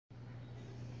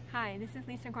Hi, this is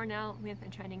Lisa Gornall with a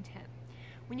trending tip.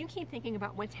 When you keep thinking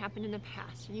about what's happened in the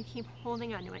past and you keep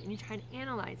holding on to it and you try to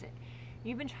analyze it,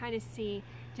 you even try to see,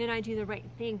 did I do the right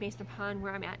thing based upon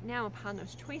where I'm at now, upon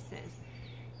those choices,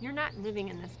 you're not living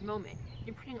in this moment.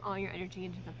 You're putting all your energy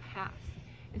into the past.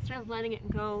 Instead of letting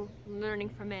it go, learning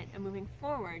from it, and moving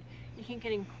forward, you keep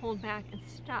getting pulled back and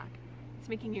stuck. It's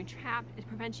making you trapped. It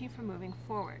prevents you from moving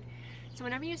forward. So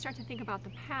whenever you start to think about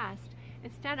the past,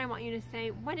 instead I want you to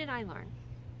say, what did I learn?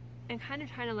 And kind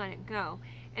of try to let it go.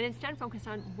 And instead focus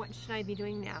on what should I be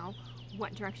doing now?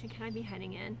 What direction can I be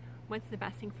heading in? What's the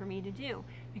best thing for me to do?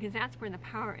 Because that's where the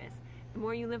power is. The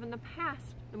more you live in the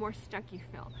past, the more stuck you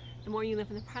feel. The more you live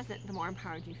in the present, the more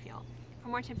empowered you feel. For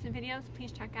more tips and videos,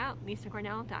 please check out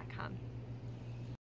lisagornall.com.